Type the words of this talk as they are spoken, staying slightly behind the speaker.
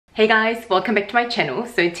Hey guys, welcome back to my channel.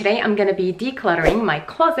 So today I'm going to be decluttering my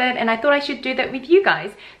closet and I thought I should do that with you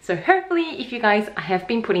guys. So hopefully if you guys have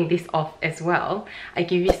been putting this off as well, I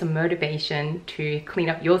give you some motivation to clean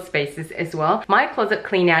up your spaces as well. My closet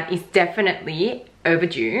clean out is definitely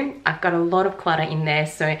overdue. I've got a lot of clutter in there,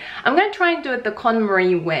 so I'm going to try and do it the Con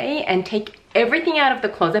Marie way and take everything out of the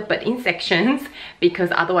closet but in sections, because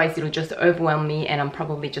otherwise it'll just overwhelm me and I'm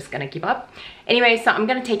probably just gonna give up. Anyway, so I'm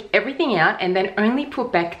gonna take everything out and then only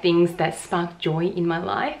put back things that spark joy in my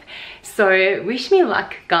life. So wish me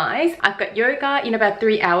luck, guys. I've got yoga in about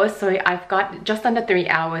 3 hours, so I've got just under 3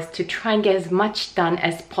 hours to try and get as much done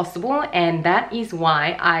as possible, and that is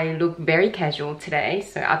why I look very casual today.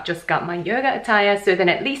 So I've just got my yoga attire, so then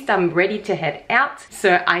at least I'm ready to head out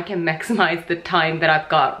so I can maximize the time that I've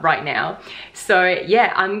got right now. So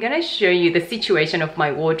yeah, I'm gonna show you the situation of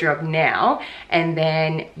my wardrobe now and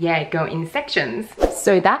then yeah, go in sections.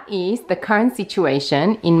 So that is the current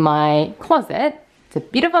situation in my closet. It's a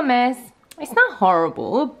bit of a mess. It's not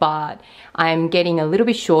horrible, but I'm getting a little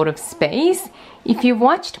bit short of space. If you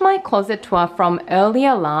watched my closet tour from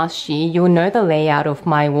earlier last year, you'll know the layout of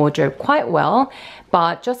my wardrobe quite well.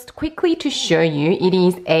 But just quickly to show you, it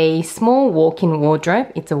is a small walk-in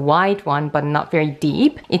wardrobe. It's a wide one, but not very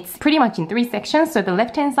deep. It's pretty much in 3 sections. So the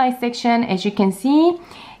left-hand side section, as you can see,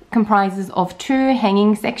 comprises of 2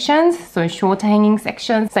 hanging sections, so shorter hanging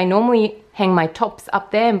sections. So I normally hang my tops up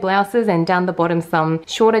there and blouses, and down the bottom some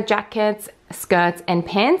shorter jackets, skirts and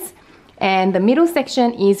pants. And the middle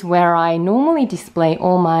section is where I normally display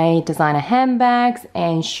all my designer handbags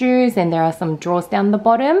and shoes, and there are some drawers down the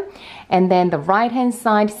bottom. And then the right hand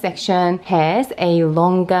side section has a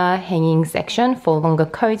longer hanging section for longer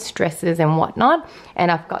coats, dresses and whatnot.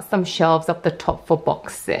 And I've got some shelves up the top for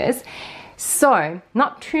boxes. So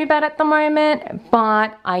not too bad at the moment,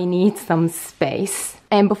 but I need some space.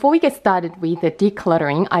 And before we get started with the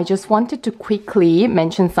decluttering, I just wanted to quickly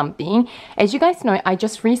mention something. As you guys know, I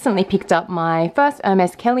just recently picked up my first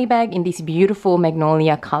Hermes Kelly bag in this beautiful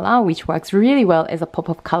magnolia color, which works really well as a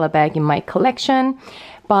pop-up color bag in my collection.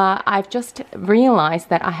 But I've just realized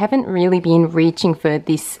that I haven't really been reaching for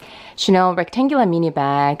this Chanel rectangular mini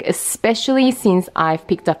bag, especially since I've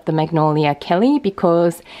picked up the Magnolia Kelly,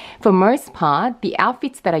 because for most part, the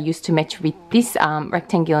outfits that I used to match with this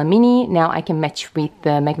rectangular mini, now I can match with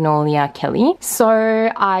the Magnolia Kelly. So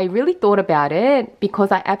I really thought about it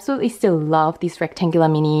because I absolutely still love this rectangular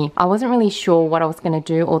mini. I wasn't really sure what I was going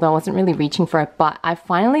to do, although I wasn't really reaching for it, but I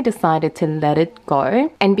finally decided to let it go.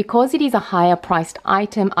 And because it is a higher priced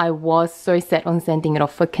item, I was so set on sending it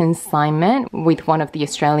off for consignment with one of the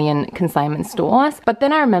Australian consignment stores. But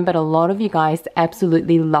then I remembered a lot of you guys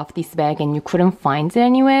absolutely love this bag and you couldn't find it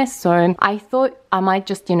anywhere. So I thought I might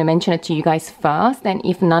just, mention it to you guys first. And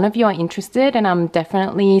if none of you are interested, and I'm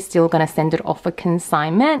definitely still gonna send it off for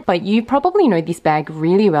consignment, but you probably know this bag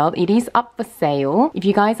really well. It is up for sale. If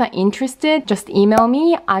you guys are interested, just email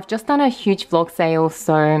me. I've just done a huge vlog sale,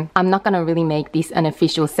 so I'm not gonna really make this an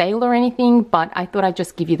official sale or anything, but I thought I'd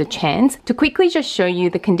just give you the chance to quickly just show you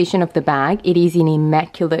the condition of the bag. It is in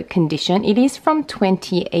immaculate condition. It is from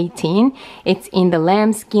 2018. It's in the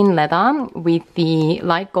lambskin leather with the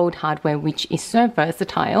light gold hardware, which is so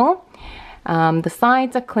versatile. The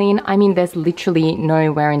sides are clean. I mean, there's literally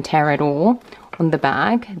no wear and tear at all on the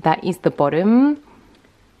bag. That is the bottom,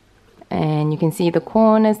 and you can see the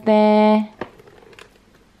corners there,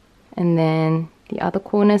 and then the other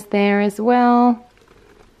corners there as well.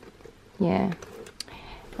 Yeah,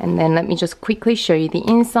 and then let me just quickly show you the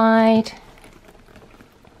inside.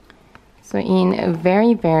 So in a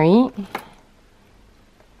very, very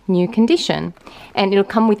new condition, and it'll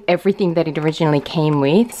come with everything that it originally came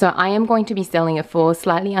with. So I am going to be selling it for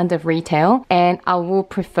slightly under retail, and I will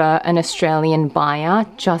prefer an Australian buyer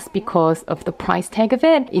just because of the price tag of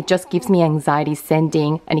it. It just gives me anxiety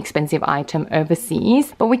sending an expensive item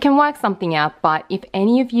overseas, but we can work something out. But if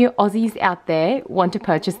any of you Aussies out there want to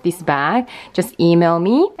purchase this bag, just email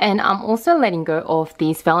me. And I'm also letting go of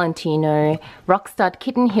these Valentino rockstud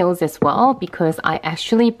kitten heels as well, because I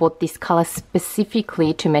actually bought this color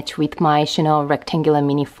specifically to match with my Chanel rectangular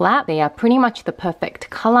mini flat. They are pretty much the perfect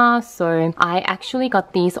color, so I actually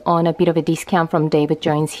got these on a bit of a discount from David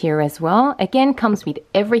Jones here as well. Again, comes with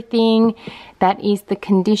everything. That is the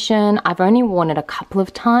condition. I've only worn it a couple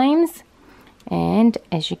of times, and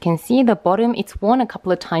as you can see, the bottom, it's worn a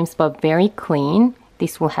couple of times but very clean.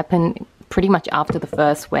 This will happen pretty much after the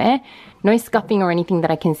first wear. No scuffing or anything that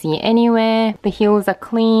I can see anywhere. The heels are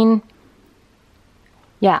clean.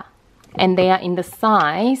 Yeah, and they are in the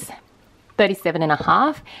size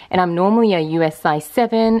 37.5, and I'm normally a US size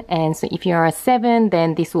 7, and so if you're a 7,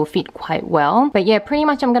 then this will fit quite well. But yeah, pretty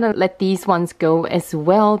much I'm gonna let these ones go as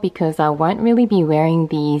well because I won't really be wearing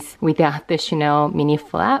these without the Chanel mini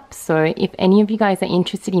flap. So if any of you guys are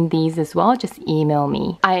interested in these as well, just email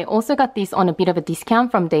me. I also got this on a bit of a discount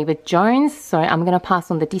from David Jones, so I'm gonna pass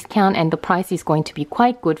on the discount, and the price is going to be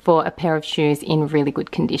quite good for a pair of shoes in really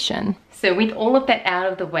good condition. So with all of that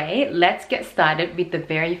out of the way, let's get started with the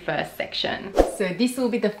very first section. So this will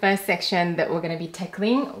be the first section that we're going to be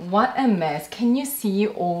tackling. What a mess. Can you see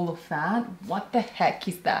all of that? What the heck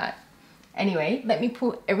is that? Anyway, let me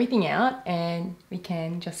pull everything out and we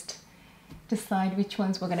can just decide which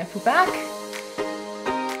ones we're going to put back.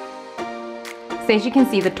 So as you can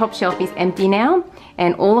see, the top shelf is empty now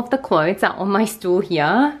and all of the clothes are on my stool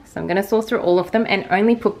here. So I'm going to sort through all of them and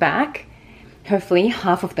only put back, hopefully,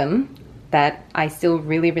 half of them that I still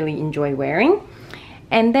really enjoy wearing.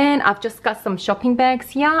 And then I've just got some shopping bags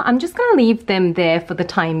here. I'm just gonna leave them there for the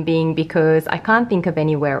time being because I can't think of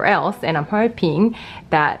anywhere else, and I'm hoping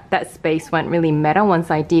that that space won't really matter once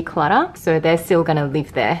I declutter, so they're still gonna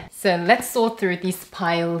live there. So let's sort through this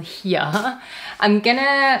pile here. I'm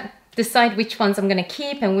gonna decide which ones I'm gonna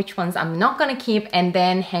keep and which ones I'm not gonna keep, and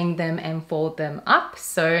then hang them and fold them up.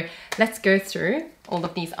 So let's go through all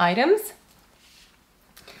of these items.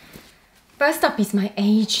 First up is my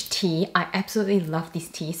age tee. I absolutely love this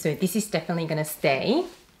tee, so this is definitely gonna stay.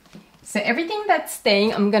 So everything that's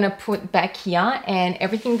staying, I'm gonna put back here, and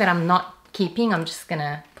everything that I'm not keeping, I'm just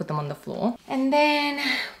gonna put them on the floor. And then,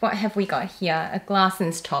 what have we got here? A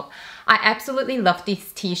Glassons top. I absolutely love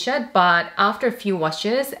this t-shirt, but after a few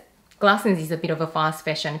washes, Glassons is a bit of a fast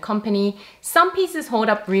fashion company. Some pieces hold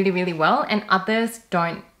up really well, and others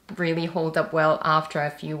don't really hold up well after a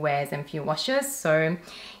few wears and few washes. So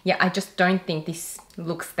yeah, I just don't think this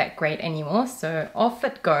looks that great anymore, so off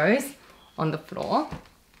it goes on the floor.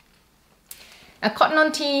 A cotton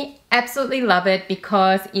on tee, absolutely love it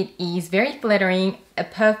because it is very flattering, a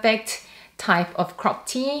perfect type of crop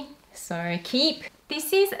tee, so keep.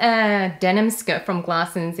 This is a denim skirt from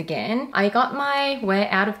Glassons again. I got my wear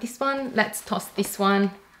out of this one. Let's toss this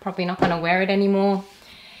one, probably not gonna wear it anymore.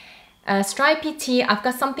 A stripy tee, I've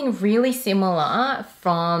got something really similar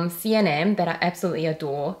from C&M that I absolutely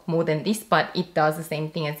adore more than this, but it does the same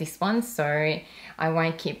thing as this one, so I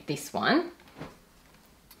won't keep this one.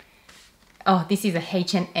 Oh, this is a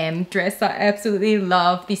H&M dress. I absolutely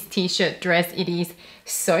love this t-shirt dress. It is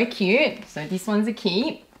so cute, so this one's a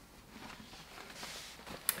keep.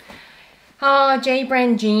 Oh, J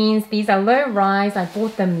brand jeans. These are low rise. I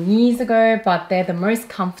bought them years ago, but they're the most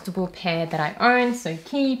comfortable pair that I own, so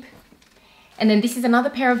keep. And then this is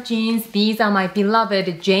another pair of jeans. These are my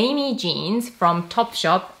beloved Jamie jeans from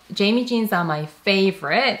Topshop. Jamie jeans are my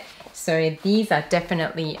favorite, so these are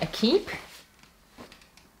definitely a keep.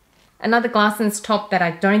 Another Glassons top that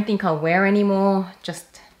I don't think I'll wear anymore,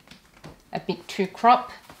 just a bit too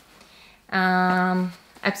crop.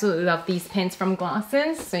 Absolutely love these pants from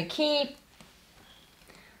Glassons, so keep.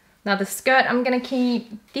 Another skirt I'm gonna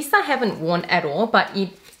keep. This I haven't worn at all, but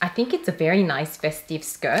I think it's a very nice festive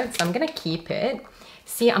skirt, so I'm gonna keep it.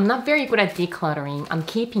 See, I'm not very good at decluttering. I'm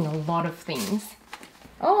keeping a lot of things.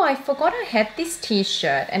 Oh, I forgot I had this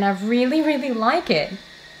t-shirt and I really like it.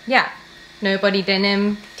 Yeah, Nobody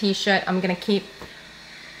denim t-shirt I'm gonna keep.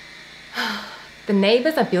 The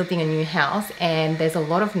neighbors are building a new house and there's a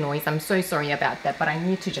lot of noise. I'm so sorry about that, but I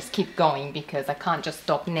need to just keep going because I can't just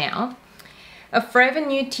stop now. A Forever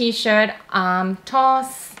New t-shirt,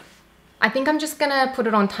 toss. I think I'm just gonna put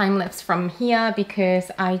it on time lapse from here because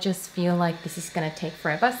I just feel like this is gonna take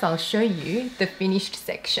forever. So I'll show you the finished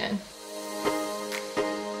section.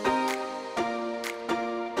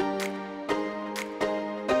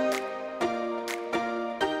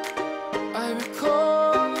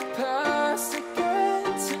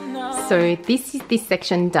 So this is this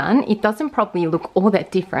section done. It doesn't probably look all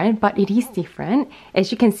that different, but it is different.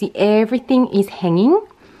 As you can see, everything is hanging.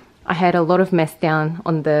 I had a lot of mess down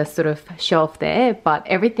on the sort of shelf there, but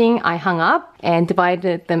everything I hung up and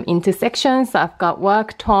divided them into sections. So I've got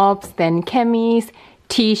work tops, then camis,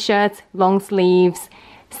 t-shirts, long sleeves,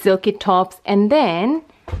 silky tops, and then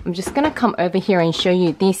I'm just gonna come over here and show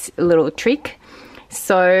you this little trick.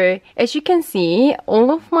 So as you can see,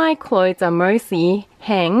 all of my clothes are mostly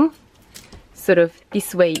hang sort of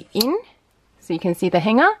this way in, so you can see the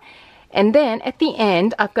hanger. And then at the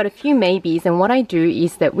end, I've got a few maybes, and what I do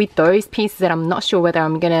is that with those pieces that I'm not sure whether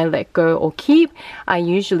I'm gonna let go or keep, I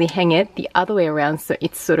usually hang it the other way around, so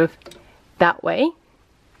it's sort of that way.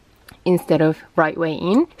 instead of right way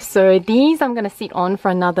in. So these I'm gonna sit on for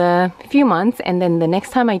another few months, and then the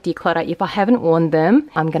next time I declutter, if I haven't worn them,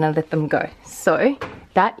 I'm gonna let them go. So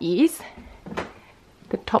that is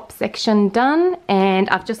the top section done, and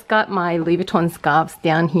I've just got my Louis Vuitton scarves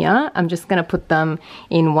down here. I'm just gonna put them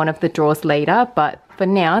in one of the drawers later, but for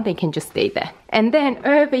now they can just stay there. And then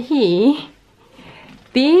over here,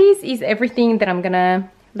 this is everything that I'm gonna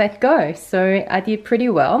let go. So I did pretty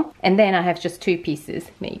well. And then I have just 2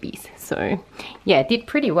 pieces, maybes. So yeah, did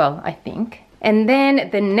pretty well, I think. And then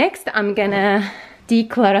the next, I'm gonna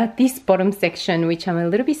declutter this bottom section, which I'm a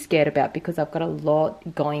little bit scared about because I've got a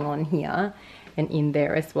lot going on here and in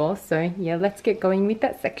there as well. So yeah, let's get going with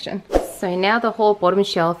that section. So now the whole bottom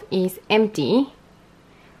shelf is empty.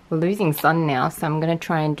 We're losing sun now, so I'm gonna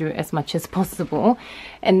try and do as much as possible.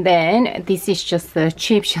 And then this is just the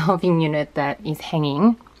cheap shelving unit that is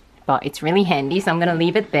hanging, but it's really handy, so I'm gonna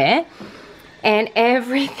leave it there. And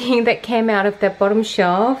everything that came out of that bottom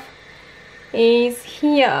shelf is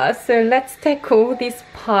here. So let's tackle this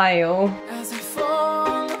pile. As I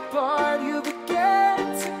fall apart, you begin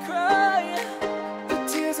to cry. The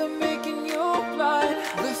tears are making you blind.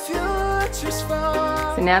 The future's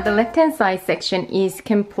far. So now the left-hand side section is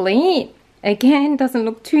complete. Again, doesn't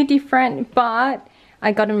look too different, but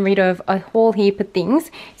I gotten rid of a whole heap of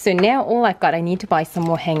things. So now all I've got, I need to buy some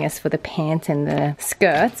more hangers for the pants and the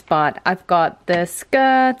skirts, but I've got the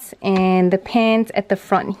skirts and the pants at the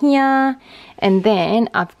front here. And then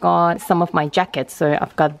I've got some of my jackets. So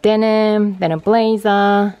I've got denim, then a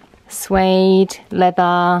blazer, suede,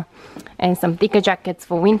 leather, and some thicker jackets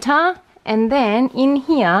for winter. And then in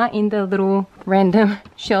here, in the little random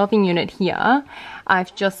shelving unit here,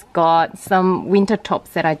 I've just got some winter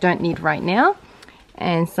tops that I don't need right now,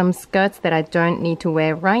 and some skirts that I don't need to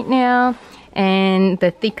wear right now, and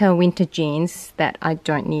the thicker winter jeans that I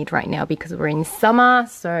don't need right now because we're in summer.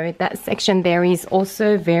 So that section there is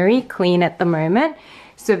also very clean at the moment.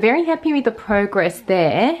 So very happy with the progress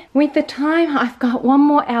there. With the time, I've got 1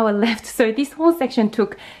 more hour left. So this whole section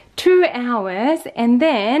took 2 hours, and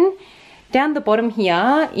then down the bottom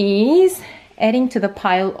here is adding to the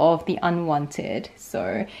pile of the unwanted.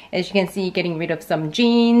 So as you can see, getting rid of some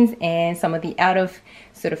jeans and some of the out of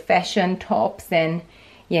sort of fashion tops and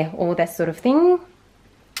yeah, all that sort of thing.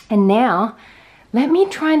 And now let me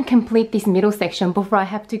try and complete this middle section before I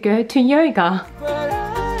have to go to yoga.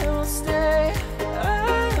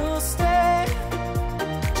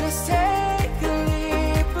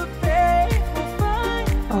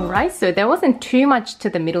 Alright, so there wasn't too much to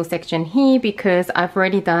the middle section here because I've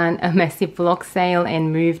already done a massive vlog sale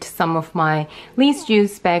and moved some of my least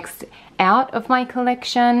used bags out of my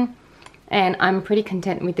collection, and I'm pretty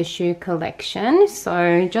content with the shoe collection.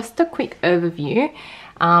 So just a quick overview.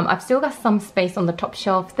 I've still got some space on the top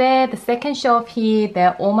shelf there. The second shelf here,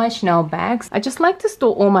 they're all my Chanel bags. I just like to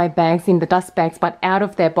store all my bags in the dust bags but out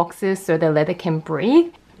of their boxes so the leather can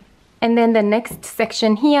breathe. And then the next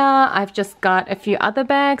section here, I've just got a few other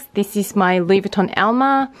bags. This is my Louis Vuitton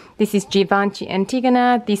Alma. This is Givenchy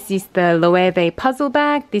Antigona. This is the Loewe puzzle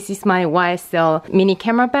bag. This is my YSL mini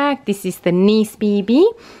camera bag. This is the Nice BB.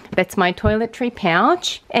 That's my toiletry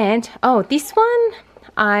pouch. And oh, this one,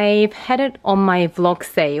 I've had it on my vlog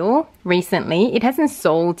sale recently. It hasn't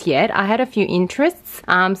sold yet. I had a few interests,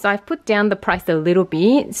 so I've put down the price a little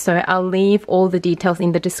bit, so I'll leave all the details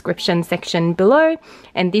in the description section below.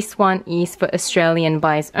 And this one is for Australian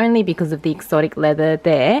buyers only because of the exotic leather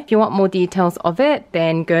there. If you want more details of it,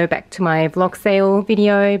 then go back to my vlog sale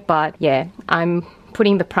video. But yeah, I'm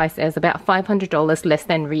putting the price as about $500 less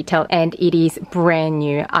than retail, and it is brand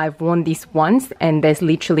new. I've worn this once and there's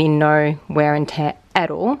literally no wear and tear at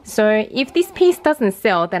all. So if this piece doesn't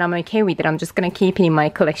sell, then I'm okay with it. I'm just going to keep it in my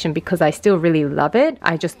collection because I still really love it.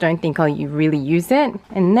 I just don't think I'll really use it.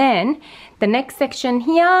 And then the next section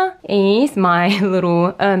here is my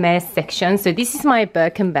little Hermes section. So this is my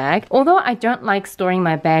Birkin bag. Although I don't like storing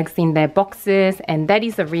my bags in their boxes, and that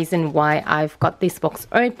is the reason why I've got this box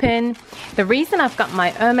open. The reason I've got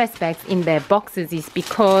my Hermes bags in their boxes is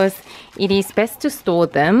because it is best to store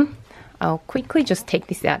them. I'll quickly just take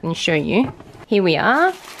this out and show you. Here we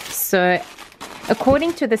are. So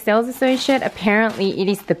according to the sales associate, apparently it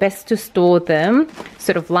is the best to store them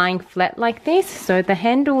sort of lying flat like this. So the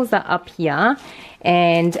handles are up here,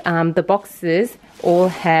 and the boxes all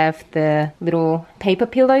have the little paper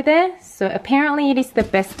pillow there. So apparently it is the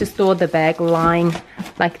best to store the bag lying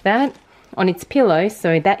like that on its pillow.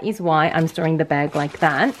 So that is why I'm storing the bag like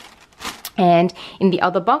that. And in the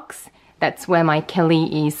other box, that's where my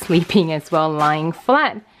Kelly is sleeping as well, lying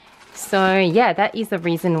flat. So yeah, that is the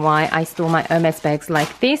reason why I store my Hermes bags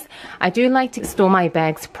like this. I do like to store my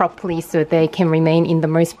bags properly so they can remain in the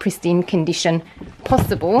most pristine condition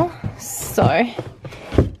possible. So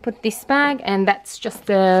put this bag, and that's just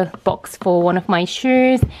a box for one of my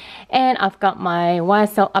shoes. And I've got my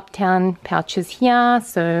YSL Uptown pouches here.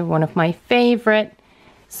 So one of my favorite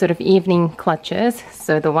sort of evening clutches.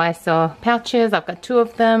 So the YSL pouches, I've got 2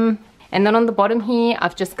 of them. And then on the bottom here,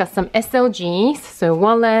 I've just got some SLGs, so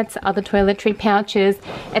wallets, other toiletry pouches.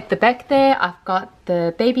 At the back there, I've got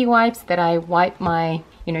the baby wipes that I wipe my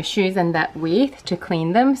shoes and that with to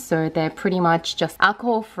clean them. So they're pretty much just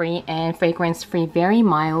alcohol-free and fragrance-free, very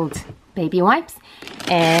mild baby wipes.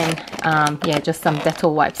 And yeah, just some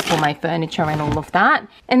Dettol wipes for my furniture and all of that.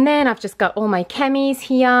 And then I've just got all my camis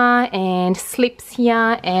here and slips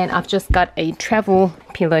here, and I've just got a travel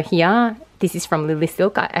pillow here. This is from Lily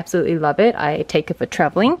Silk. I absolutely love it. I take it for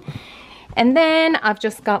traveling. And then I've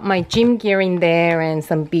just got my gym gear in there and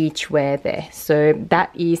some beach wear there. So that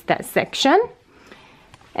is that section.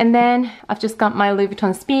 And then I've just got my Louis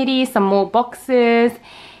Vuitton Speedy, some more boxes,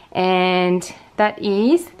 and that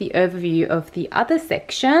is the overview of the other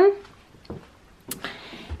section.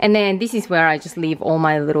 And then this is where I just leave all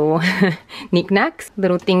my little knickknacks,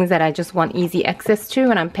 little things that I just want easy access to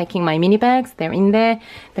when I'm packing my mini bags. They're in there.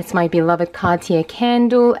 That's my beloved Cartier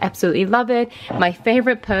candle. Absolutely love it. My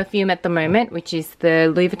favorite perfume at the moment, which is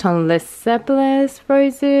the Louis Vuitton Les Sables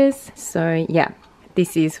Roses. So yeah,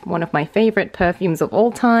 this is one of my favorite perfumes of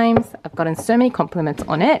all times. I've gotten so many compliments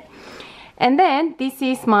on it. And then this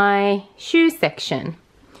is my shoe section.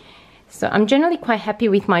 So I'm generally quite happy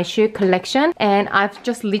with my shoe collection, and I've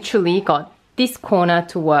just literally got this corner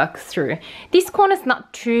to work through. This corner's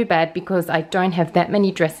not too bad because I don't have that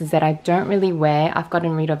many dresses that I don't really wear. I've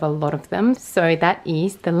gotten rid of a lot of them. So that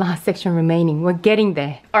is the last section remaining. We're getting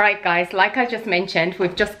there. Alright guys, like I just mentioned,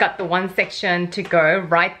 we've just got the one section to go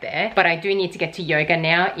right there. But I do need to get to yoga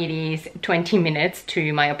now. It is 20 minutes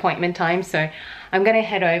to my appointment time. So I'm gonna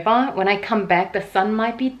head over. When I come back, the sun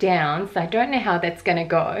might be down. So I don't know how that's gonna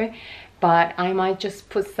go. But I might just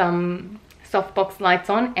put some softbox lights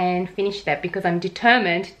on and finish that because I'm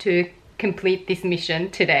determined to complete this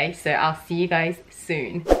mission today. So I'll see you guys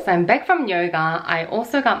soon. So I'm back from yoga. I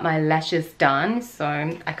also got my lashes done, so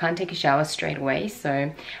I can't take a shower straight away.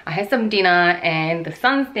 So I had some dinner and the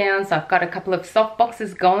sun's down, so I've got a couple of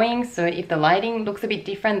softboxes going. So if the lighting looks a bit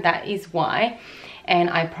different, that is why.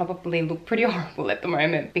 And I probably look pretty horrible at the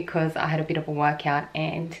moment because I had a bit of a workout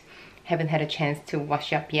and haven't had a chance to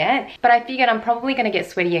wash up yet. But I figured I'm probably gonna get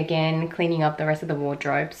sweaty again cleaning up the rest of the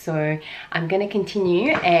wardrobe. So I'm gonna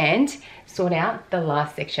continue and sort out the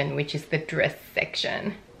last section, which is the dress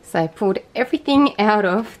section. So I pulled everything out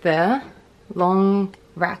of the long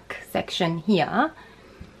rack section here.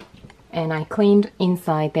 And I cleaned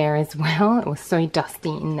inside there as well. It was so dusty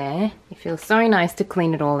in there. It feels so nice to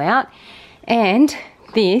clean it all out. And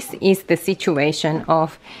this is the situation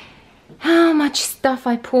of how much stuff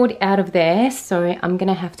I pulled out of there. So I'm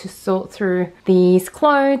gonna have to sort through these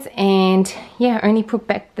clothes and yeah, only put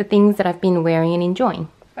back the things that I've been wearing and enjoying.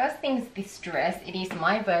 First thing's this dress. It is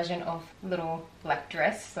my version of little black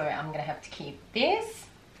dress, so I'm gonna have to keep this.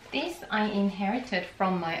 This I inherited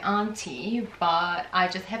from my auntie, but I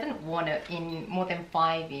just haven't worn it in more than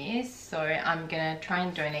 5 years. So I'm gonna try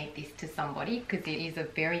and donate this to somebody because it is a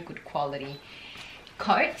very good quality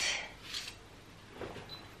coat.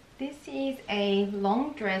 This is a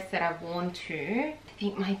long dress that I've worn to, I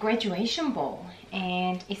think, my graduation ball,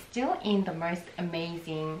 and it's still in the most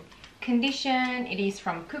amazing condition. It is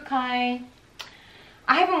from Kukai.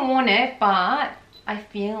 I haven't worn it, but I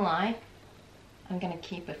feel like I'm gonna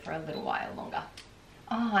keep it for a little while longer.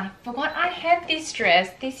 Oh, I forgot I had this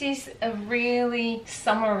dress. This is a really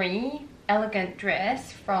summery, elegant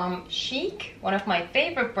dress from Chic, one of my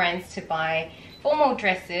favorite brands to buy formal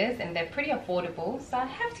dresses, and they're pretty affordable, so I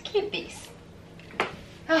have to keep this.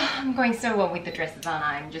 Oh, I'm going so well with the dresses, aren't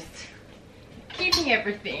I? I'm just keeping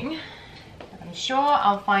everything. I'm sure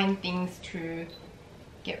I'll find things to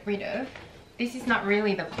get rid of. This is not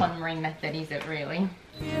really the plundering method, is it really?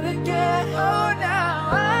 Do you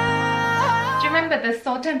remember the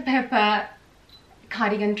salt and pepper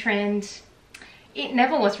cardigan trend? It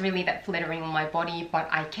never was really that flattering on my body, but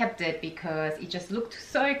I kept it because it just looked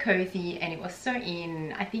so cozy and it was so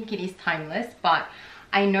in. I think it is timeless, but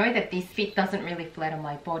I know that this fit doesn't really flatter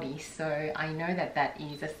my body, so I know that that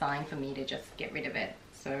is a sign for me to just get rid of it.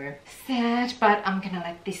 So sad, but I'm gonna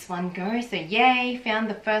let this one go. So yay, found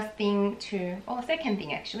the first thing to, or second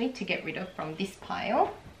thing actually, to get rid of from this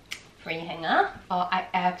pile. Free hanger. Oh, I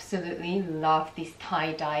absolutely love this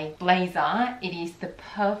tie-dye blazer. It is the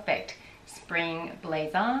perfect spring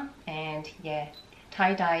blazer, and yeah,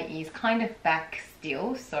 tie-dye is kind of back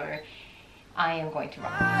still, so I am going to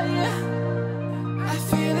rock it. I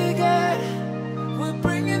feel again, we're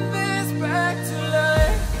bringing this back to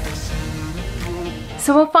life.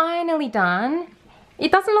 So we're finally done.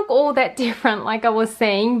 It doesn't look all that different like I was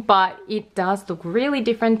saying, but it does look really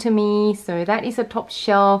different to me. So that is a top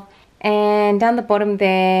shelf. And down the bottom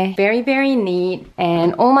there, very, very neat.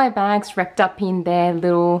 And all my bags wrapped up in their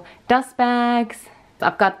little dust bags.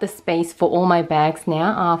 I've got the space for all my bags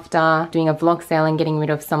now after doing a vlog sale and getting rid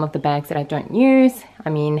of some of the bags that I don't use. I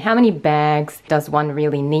mean, how many bags does one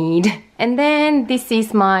really need? And then this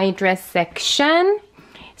is my dress section.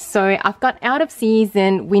 So I've got out of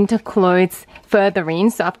season winter clothes further in.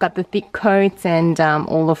 So I've got the thick coats and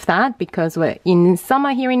all of that because we're in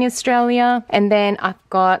summer here in Australia. And then I've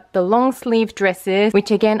got the long sleeve dresses, which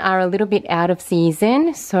again are a little bit out of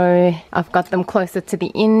season. So I've got them closer to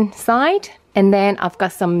the inside. And then I've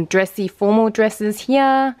got some dressy formal dresses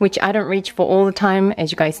here, which I don't reach for all the time.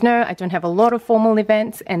 As you guys know, I don't have a lot of formal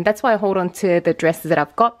events, and that's why I hold on to the dresses that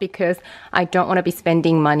I've got because I don't want to be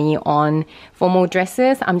spending money on formal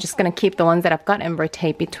dresses. I'm just going to keep the ones that I've got and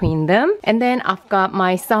rotate between them. And then I've got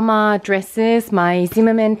my summer dresses, my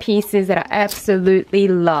Zimmermann pieces that I absolutely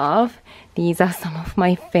love. These are some of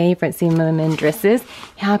my favorite Zimmermann dresses.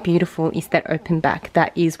 How beautiful is that open back?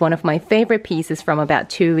 That is one of my favorite pieces from about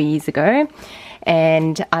 2 years ago.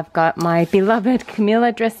 And I've got my beloved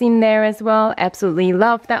Camilla dress in there as well. Absolutely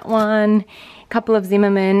love that one. A couple of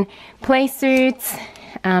Zimmermann play suits.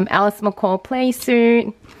 Alice McCall play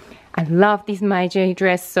suit. I love this Major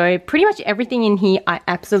dress, so pretty much everything in here I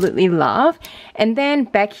absolutely love. And then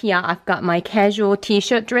back here I've got my casual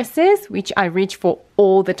t-shirt dresses, which I reach for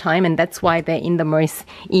all the time, and that's why they're in the most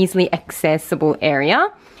easily accessible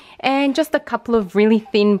area. And just a couple of really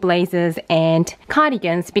thin blazers and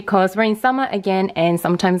cardigans because we're in summer again, and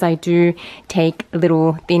sometimes I do take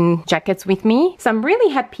little thin jackets with me. So I'm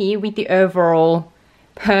really happy with the overall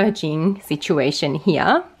purging situation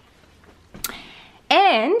here.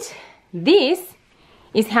 And this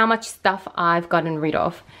is how much stuff I've gotten rid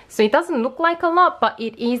of. So it doesn't look like a lot, but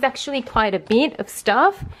it is actually quite a bit of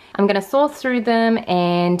stuff. I'm gonna sort through them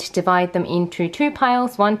and divide them into 2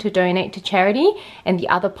 piles, one to donate to charity and the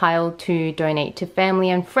other pile to donate to family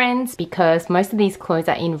and friends, because most of these clothes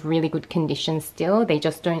are in really good condition still. They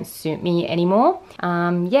just don't suit me anymore.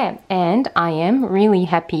 Yeah, and I am really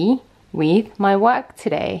happy with my work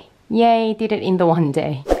today. Yay, did it in the one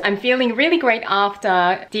day. I'm feeling really great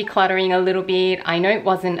after decluttering a little bit. I know it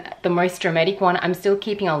wasn't the most dramatic one. I'm still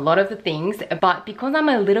keeping a lot of the things, but because I'm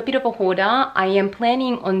a little bit of a hoarder, I am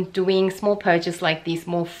planning on doing small purchases like this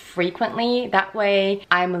more frequently. That way,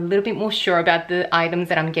 I'm a little bit more sure about the items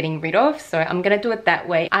that I'm getting rid of. So I'm gonna do it that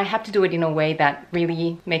way. I have to do it in a way that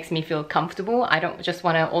really makes me feel comfortable. I don't just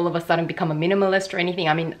wanna all of a sudden become a minimalist or anything.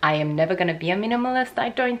 I mean, I am never gonna be a minimalist, I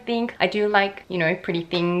don't think. I do like, you know, pretty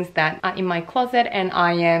things that are in my closet, and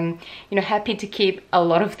I am, you know, happy to keep a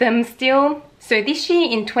lot of them still. So this year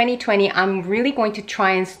in 2020, I'm really going to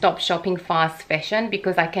try and stop shopping fast fashion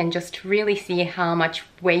because I can just really see how much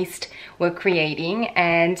waste we're creating,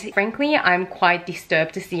 and frankly I'm quite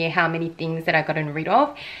disturbed to see how many things that I've gotten rid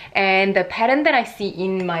of. And the pattern that I see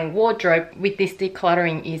in my wardrobe with this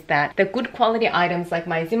decluttering is that the good quality items like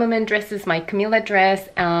my Zimmermann dresses, my Camilla dress,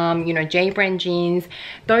 you know, J brand jeans,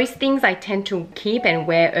 those things I tend to keep and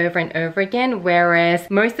wear over and over again, whereas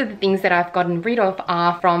most of the things that I've gotten rid of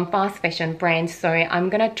are from fast fashion brands. So I'm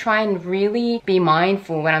gonna try and really be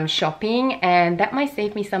mindful when I'm shopping, and that might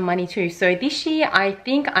save me some money too. So this year I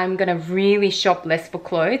think I'm gonna really shop less for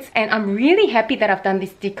clothes, and I'm really happy that I've done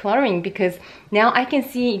this decluttering because now I can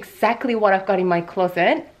see exactly what I've got in my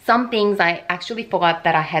closet. Some things I actually forgot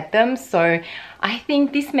that I had them, so I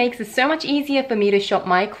think this makes it so much easier for me to shop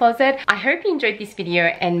my closet. I hope you enjoyed this video,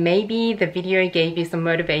 and maybe the video gave you some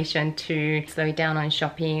motivation to slow down on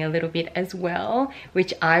shopping a little bit as well,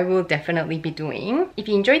 which I will definitely be doing. If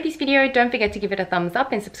you enjoyed this video, don't forget to give it a thumbs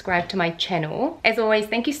up and subscribe to my channel. As always,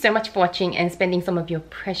 thank you so much for watching and spending some of your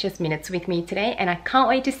precious minutes with me today, and I can't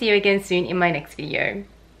wait to see you again soon in my next video.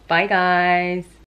 Bye guys!